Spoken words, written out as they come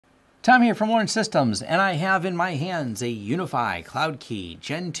Tom here from Lawrence Systems, and I have in my hands a UniFi Cloudkey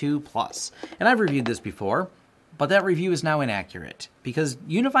Gen 2 Plus. And I've reviewed this before, but that review is now inaccurate because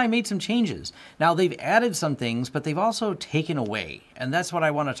UniFi made some changes. Now they've added some things, but they've also taken away. And that's what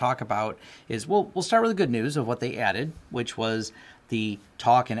I want to talk about is, we'll start with the good news of what they added, which was the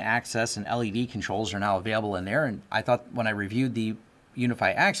talk and access and LED controls are now available in there. And I thought when I reviewed the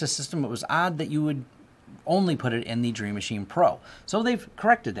UniFi access system, it was odd that you would only put it in the Dream Machine Pro. So they've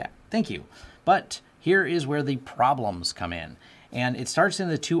corrected that. Thank you. But here is where the problems come in. And it starts in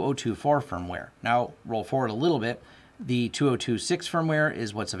the 2024 firmware. Now, roll forward a little bit. The 2026 firmware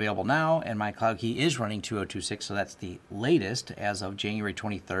is what's available now, and my Cloudkey is running 2026, so that's the latest as of January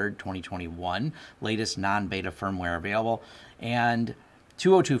 23rd, 2021. Latest non-beta firmware available. And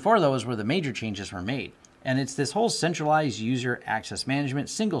 2024, though, is where the major changes were made. And it's this whole centralized user access management,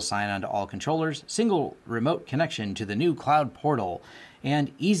 single sign-on to all controllers, single remote connection to the new cloud portal,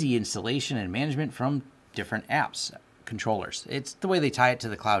 and easy installation and management from different apps, controllers. It's the way they tie it to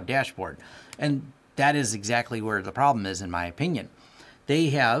the cloud dashboard. And that is exactly where the problem is, in my opinion. They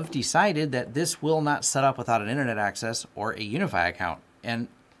have decided that this will not set up without an internet access or a UniFi account. And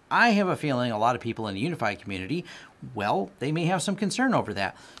I have a feeling a lot of people in the UniFi community, well, they may have some concern over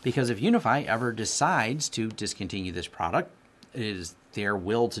that, because if UniFi ever decides to discontinue this product, it is their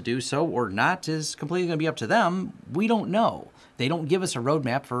will to do so or not is completely going to be up to them. We don't know. They don't give us a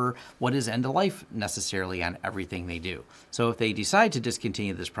roadmap for what is end of life necessarily on everything they do. So if they decide to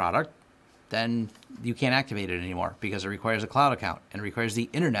discontinue this product, then you can't activate it anymore because it requires a cloud account and it requires the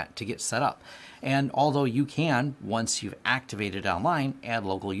internet to get set up. And although you can, once you've activated online, add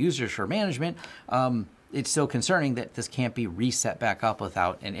local users for management, it's still concerning that this can't be reset back up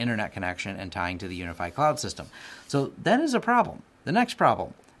without an internet connection and tying to the UniFi cloud system. So that is a problem. The next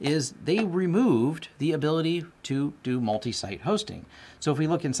problem is they removed the ability to do multi-site hosting. So if we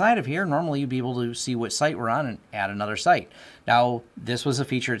look inside of here, normally you'd be able to see what site we're on and add another site. Now, this was a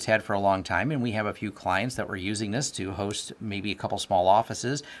feature it's had for a long time, and we have a few clients that were using this to host maybe a couple small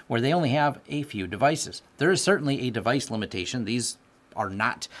offices where they only have a few devices. There is certainly a device limitation. These are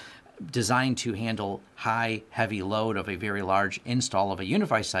not designed to handle high, heavy load of a very large install of a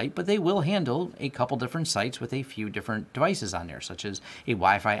UniFi site, but they will handle a couple different sites with a few different devices on there, such as a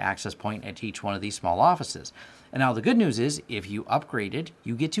Wi-Fi access point at each one of these small offices. And now the good news is, if you upgraded,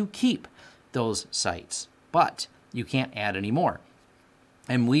 you get to keep those sites, but you can't add any more.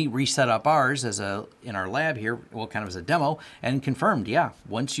 And we reset up ours in our lab here, well, kind of as a demo, and confirmed, yeah,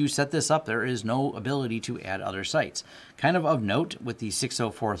 once you set this up, there is no ability to add other sites. Kind of note, with the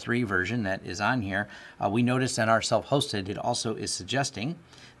 6043 version that is on here, we noticed in our self-hosted, it also is suggesting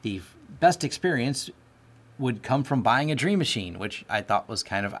the best experience would come from buying a Dream Machine, which I thought was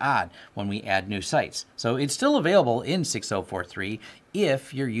kind of odd when we add new sites. So it's still available in 6043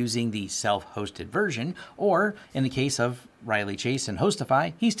 if you're using the self-hosted version, or in the case of Riley Chase and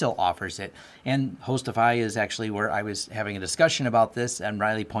HostiFi, he still offers it. And HostiFi is actually where I was having a discussion about this, and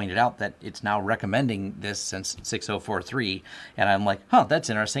Riley pointed out that it's now recommending this since 6043. And I'm like, huh, that's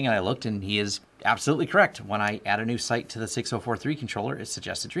interesting. And I looked, and he is absolutely correct. When I add a new site to the 6043 controller, it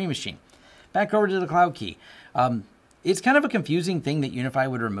suggests a Dream Machine. Back over to the Cloudkey. It's kind of a confusing thing that UniFi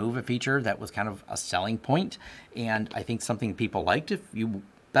would remove a feature that was kind of a selling point, and I think something people liked.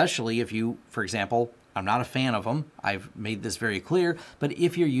 Especially if you, for example, I'm not a fan of them. I've made this very clear, but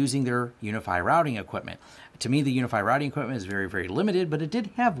if you're using their UniFi routing equipment. To me, the UniFi routing equipment is very, very limited, but it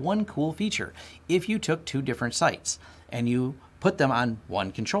did have one cool feature. If you took two different sites and you put them on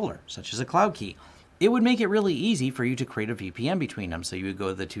one controller, such as a Cloudkey, it would make it really easy for you to create a VPN between them. So you would go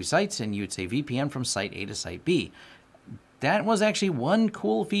to the two sites and you would say VPN from site A to site B. That was actually one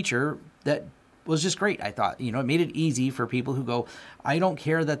cool feature that was just great, I thought. You know, it made it easy for people who go, I don't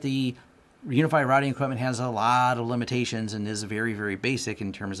care that the UniFi routing equipment has a lot of limitations and is very, very basic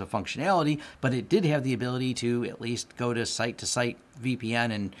in terms of functionality, but it did have the ability to at least go to site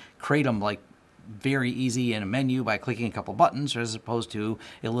VPN and create them like very easy in a menu by clicking a couple buttons, as opposed to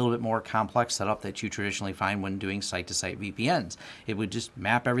a little bit more complex setup that you traditionally find when doing site-to-site VPNs. It would just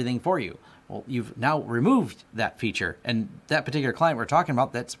map everything for you. Well, you've now removed that feature, and that particular client we're talking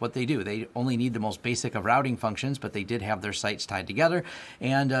about, that's what they do. They only need the most basic of routing functions, but they did have their sites tied together,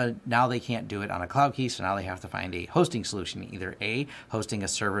 and now they can't do it on a Cloudkey, so now they have to find a hosting solution, either A, hosting a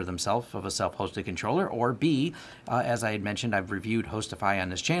server themselves of a self-hosted controller, or B, as I had mentioned, I've reviewed HostiFi on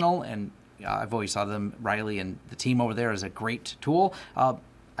this channel, and I've always thought them, Riley and the team over there, as a great tool.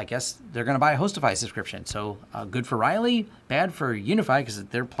 I guess they're going to buy a HostiFi subscription. So good for Riley, bad for UniFi, because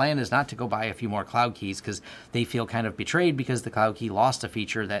their plan is not to go buy a few more Cloudkeys because they feel kind of betrayed because the Cloudkey lost a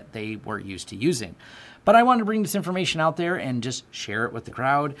feature that they were used to using. But I wanted to bring this information out there and just share it with the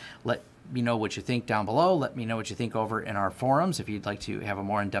crowd. Let me know what you think down below. Let me know what you think over in our forums if you'd like to have a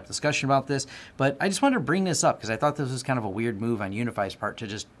more in-depth discussion about this. But I just wanted to bring this up because I thought this was kind of a weird move on UniFi's part to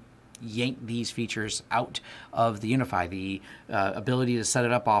just yank these features out of the UniFi. The ability to set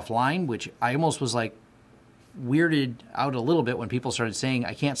it up offline, which I almost was like weirded out a little bit when people started saying,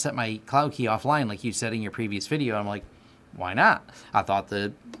 I can't set my Cloudkey offline like you said in your previous video. I'm like, why not? I thought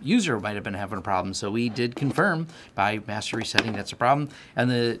the user might have been having a problem. So we did confirm by master resetting that's a problem.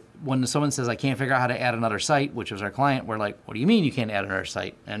 And when someone says, I can't figure out how to add another site, which was our client, we're like, what do you mean you can't add another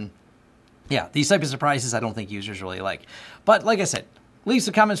site? And yeah, these type of surprises I don't think users really like. But like I said, leave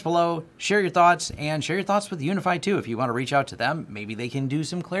some comments below, share your thoughts, and share your thoughts with UniFi too. If you want to reach out to them, maybe they can do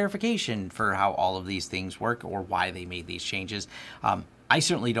some clarification for how all of these things work or why they made these changes. I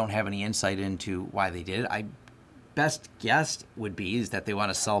certainly don't have any insight into why they did it. Best guess would be is that they want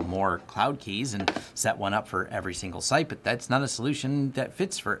to sell more Cloudkeys and set one up for every single site, but that's not a solution that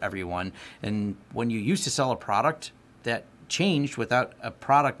fits for everyone. And when you used to sell a product that changed without a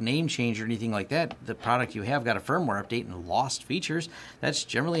product name change or anything like that, the product you have got a firmware update and lost features, that's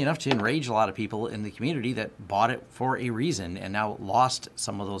generally enough to enrage a lot of people in the community that bought it for a reason and now lost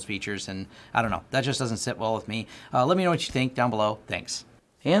some of those features. And I don't know, that just doesn't sit well with me. Let me know what you think down below. Thanks.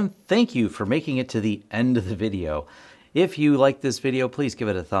 And thank you for making it to the end of the video. If you like this video, please give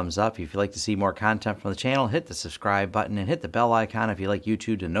it a thumbs up. If you'd like to see more content from the channel, hit the subscribe button and hit the bell icon if you'd like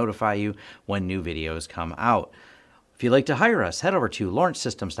YouTube to notify you when new videos come out. If you'd like to hire us, head over to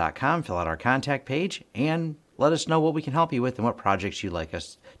lawrencesystems.com, fill out our contact page, and let us know what we can help you with and what projects you'd like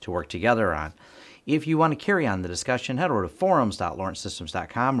us to work together on. If you want to carry on the discussion, head over to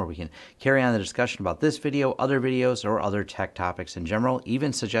forums.lawrencesystems.com where we can carry on the discussion about this video, other videos, or other tech topics in general.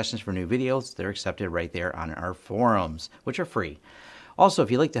 Even suggestions for new videos, they're accepted right there on our forums, which are free. Also, if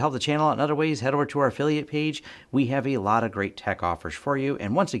you'd like to help the channel out in other ways, head over to our affiliate page. We have a lot of great tech offers for you.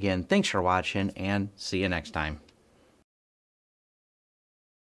 And once again, thanks for watching and see you next time.